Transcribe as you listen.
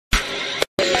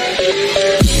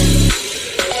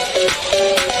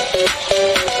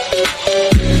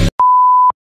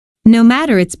No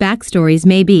matter its backstories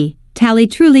may be, Tally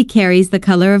truly carries the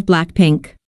color of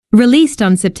Blackpink. Released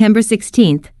on September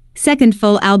 16th, second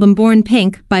full album Born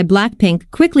Pink by Blackpink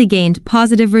quickly gained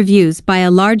positive reviews by a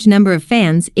large number of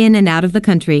fans in and out of the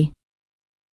country.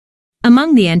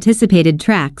 Among the anticipated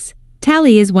tracks,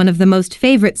 Tally is one of the most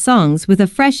favorite songs with a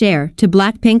fresh air to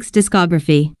Blackpink's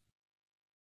discography.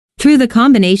 Through the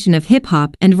combination of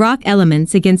hip-hop and rock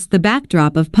elements against the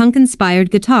backdrop of punk-inspired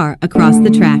guitar across the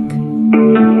track.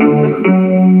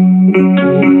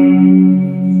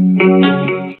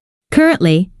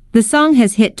 Currently, the song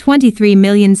has hit 23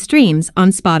 million streams on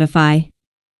Spotify.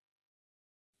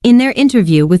 In their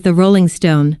interview with the Rolling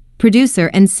Stone, producer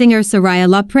and singer Soraya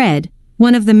Lapred,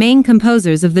 one of the main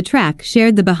composers of the track,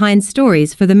 shared the behind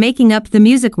stories for the making up the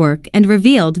music work and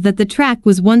revealed that the track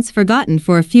was once forgotten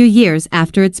for a few years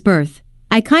after its birth.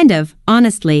 I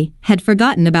honestly, had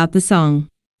forgotten about the song.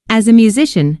 As a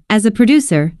musician, as a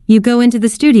producer, you go into the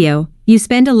studio, you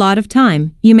spend a lot of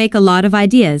time, you make a lot of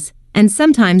ideas, and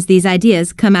sometimes these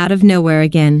ideas come out of nowhere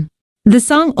again. The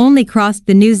song only crossed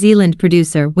the New Zealand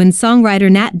producer when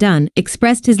songwriter Nat Dunn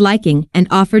expressed his liking and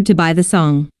offered to buy the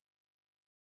song.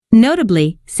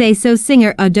 Notably, Say So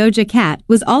singer Doja Cat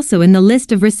was also in the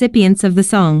list of recipients of the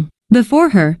song. Before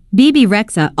her, BB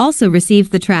Rexha also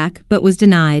received the track but was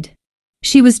denied.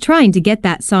 She was trying to get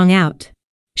that song out.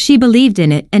 She believed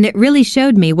in it, and it really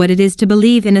showed me what it is to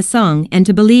believe in a song and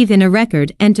to believe in a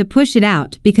record and to push it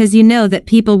out because you know that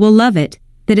people will love it,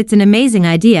 that it's an amazing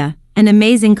idea, an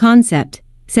amazing concept,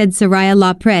 said Soraya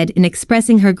Lapred in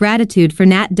expressing her gratitude for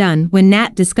Nat Dunn when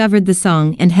Nat discovered the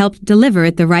song and helped deliver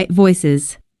it the right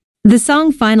voices. The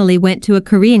song finally went to a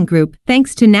Korean group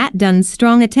thanks to Nat Dunn's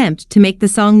strong attempt to make the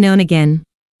song known again.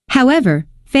 However,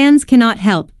 fans cannot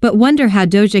help but wonder how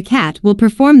Doja Cat will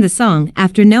perform the song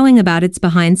after knowing about its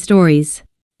behind stories.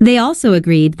 They also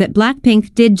agreed that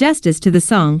Blackpink did justice to the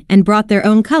song and brought their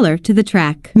own color to the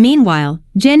track. Meanwhile,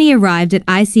 Jennie arrived at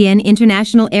ICN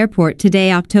International Airport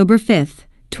today, October 5,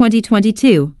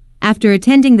 2022, after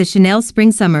attending the Chanel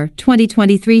Spring-Summer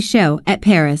 2023 show at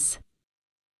Paris.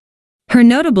 Her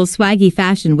notable swaggy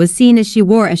fashion was seen as she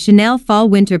wore a Chanel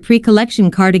Fall-Winter pre-collection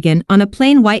cardigan on a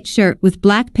plain white shirt with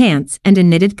black pants and a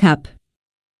knitted cup.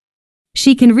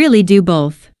 She can really do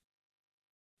both.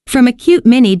 From a cute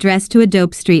mini dress to a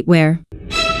dope streetwear.